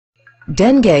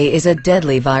Dengue is a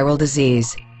deadly viral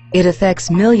disease. It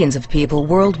affects millions of people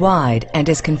worldwide and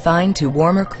is confined to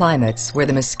warmer climates where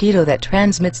the mosquito that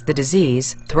transmits the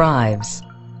disease thrives.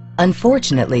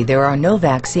 Unfortunately, there are no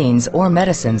vaccines or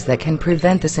medicines that can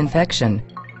prevent this infection,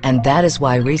 and that is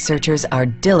why researchers are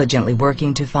diligently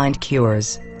working to find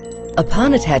cures.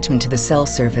 Upon attachment to the cell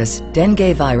surface,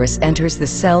 dengue virus enters the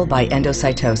cell by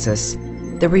endocytosis.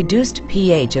 The reduced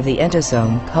pH of the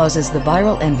endosome causes the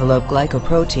viral envelope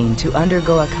glycoprotein to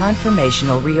undergo a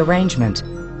conformational rearrangement,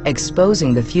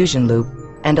 exposing the fusion loop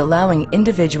and allowing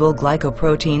individual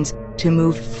glycoproteins to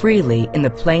move freely in the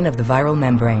plane of the viral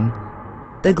membrane.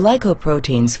 The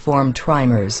glycoproteins form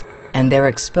trimers, and their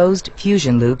exposed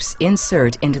fusion loops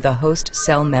insert into the host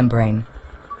cell membrane.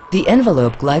 The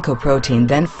envelope glycoprotein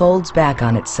then folds back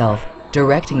on itself,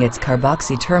 directing its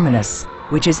carboxy terminus,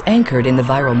 which is anchored in the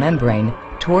viral membrane,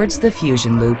 towards the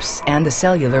fusion loops and the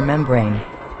cellular membrane.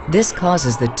 This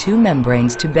causes the two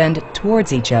membranes to bend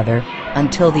towards each other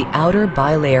until the outer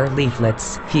bilayer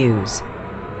leaflets fuse.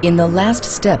 In the last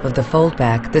step of the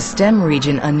foldback, the stem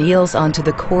region anneals onto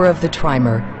the core of the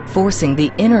trimer, forcing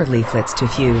the inner leaflets to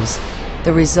fuse.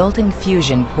 The resulting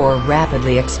fusion pore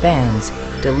rapidly expands,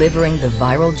 delivering the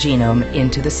viral genome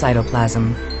into the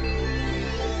cytoplasm.